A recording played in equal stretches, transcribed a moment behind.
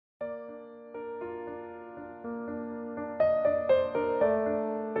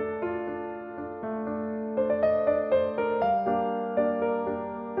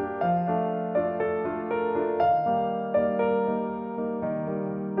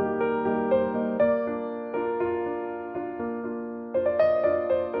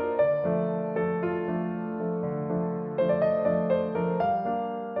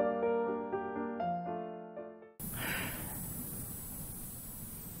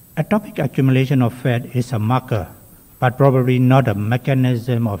Atopic accumulation of fat is a marker, but probably not a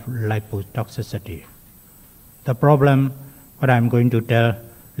mechanism of lipotoxicity. The problem, what I'm going to tell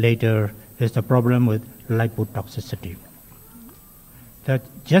later, is the problem with lipotoxicity. That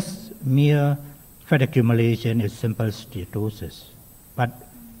just mere fat accumulation is simple steatosis. But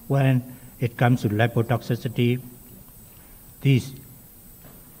when it comes to lipotoxicity, these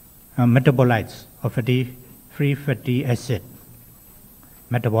metabolites of free fatty acid,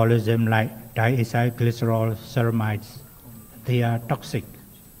 metabolism like diacylglycerol ceramides, they are toxic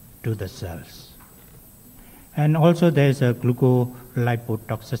to the cells. And also there is a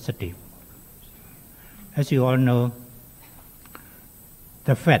glucolipotoxicity. As you all know,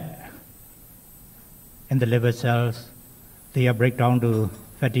 the fat in the liver cells, they are break down to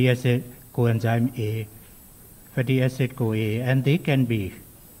fatty acid coenzyme A, fatty acid CoA, and they can be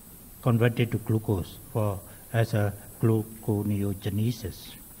converted to glucose as a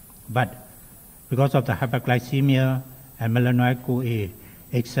gluconeogenesis. But because of the hyperglycemia and melanoid CoA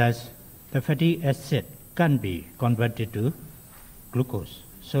excess, the fatty acid can't be converted to glucose.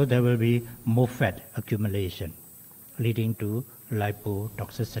 So there will be more fat accumulation, leading to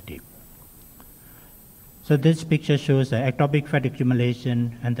lipotoxicity. So this picture shows the ectopic fat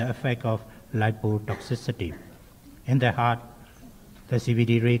accumulation and the effect of lipotoxicity. In the heart, the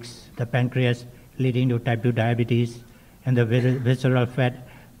CVD rigs, the pancreas, leading to type 2 diabetes, and the visceral fat,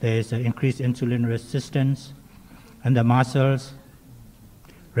 there is increased insulin resistance, and the muscles,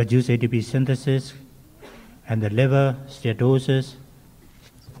 reduced ATP synthesis, and the liver, steatosis,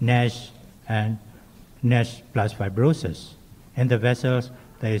 NASH, and NASH plus fibrosis. In the vessels,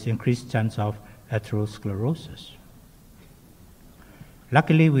 there is increased chance of atherosclerosis.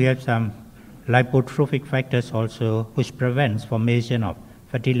 Luckily, we have some lipotrophic factors also which prevents formation of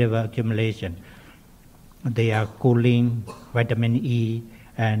fatty liver accumulation. They are choline, vitamin E,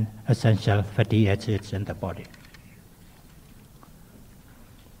 and essential fatty acids in the body.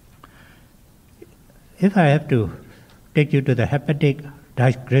 If I have to take you to the hepatic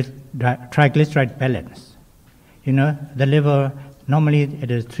triglyceride balance, you know, the liver, normally it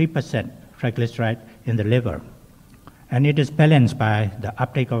is 3% triglyceride in the liver, and it is balanced by the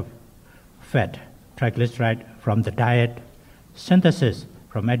uptake of fat, triglyceride from the diet, synthesis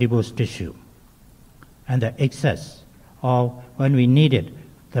from adipose tissue, and the excess, or when we need it,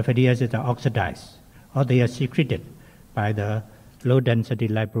 the fatty acids are oxidized, or they are secreted by the low-density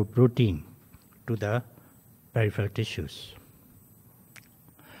lipoprotein to the peripheral tissues.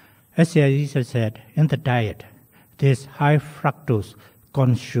 As Lisa said, in the diet, these high fructose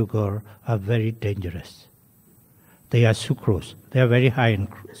corn sugar are very dangerous. They are sucrose. They are very high in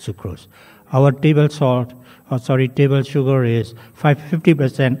sucrose. Our table sugar is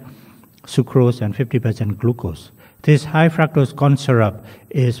 50% sucrose and 50% glucose. This high fructose corn syrup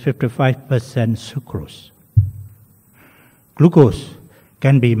is 55% sucrose. Glucose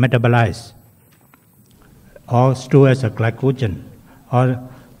can be metabolized or stored as a glycogen, or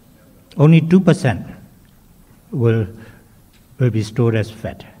only 2% will be stored as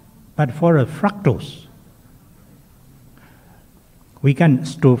fat. But for a fructose, we can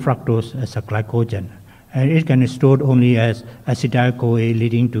store fructose as a glycogen, and it can be stored only as acetyl-CoA,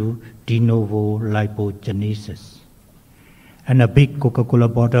 leading to de novo lipogenesis. And a big Coca-Cola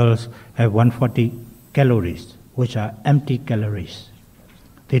bottles have 140 calories, which are empty calories.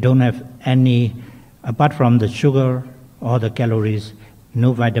 They don't have any, apart from the sugar or the calories,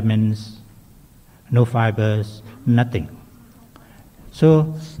 no vitamins, no fibers, nothing.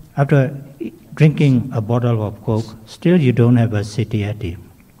 So after drinking a bottle of Coke, still you don't have a satiety.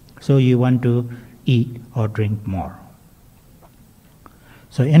 So you want to eat or drink more.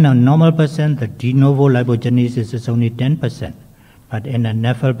 So in a normal person, the de novo lipogenesis is only 10%. But in a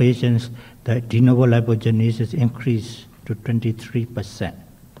NFALD patients, the de novo lipogenesis increased to 23%,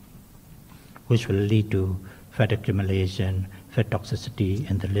 which will lead to fat accumulation, fat toxicity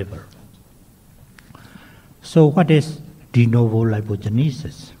in the liver. So what is de novo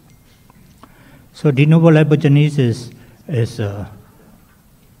lipogenesis? So de novo lipogenesis is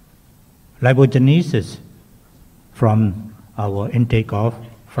lipogenesis from our intake of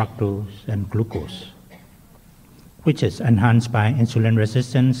fructose and glucose, which is enhanced by insulin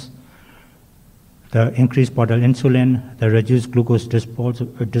resistance, the increased portal insulin, the reduced glucose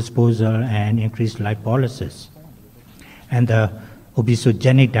disposal, and increased lipolysis. And the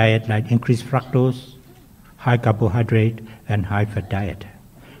obesogenic diet, like increased fructose, high carbohydrate, and high fat diet,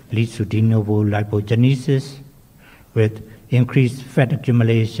 leads to de novo lipogenesis with increased fat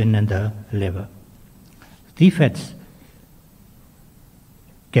accumulation in the liver. These fats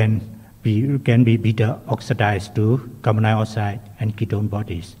can can be beta oxidized to carbon dioxide and ketone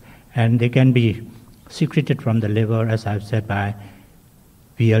bodies. And they can be secreted from the liver, as I've said, by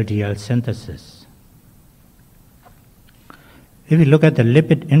VLDL synthesis. If you look at the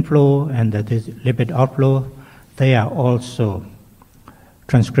lipid inflow and the lipid outflow, they are also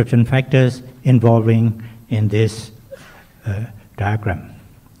transcription factors involving in this diagram.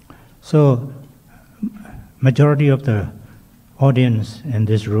 So, majority of the audience in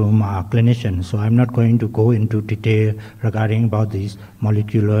this room are clinicians, so I'm not going to go into detail regarding about these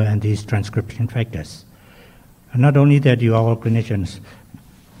molecular and these transcription factors. And not only that, you are all clinicians,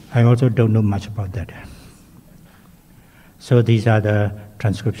 I also don't know much about that. So these are the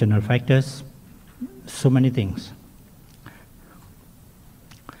transcriptional factors, so many things.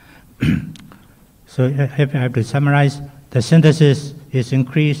 So if I have to summarize, the synthesis is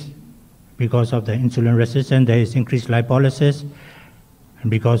increased because of the insulin resistance, there is increased lipolysis,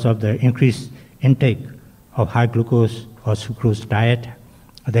 and because of the increased intake of high glucose or sucrose diet,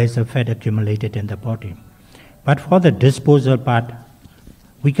 there is a fat accumulated in the body. But for the disposal part,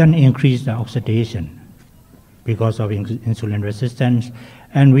 we can increase the oxidation because of insulin resistance,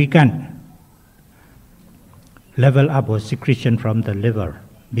 and we can level up our secretion from the liver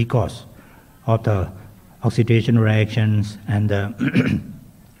because of the oxidation reactions and the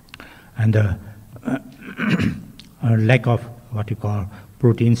and the lack of what you call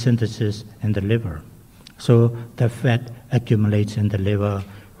protein synthesis in the liver. So the fat accumulates in the liver,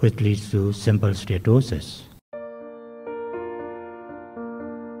 which leads to simple steatosis.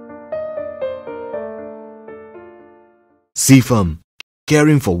 Zifam,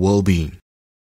 caring for well-being.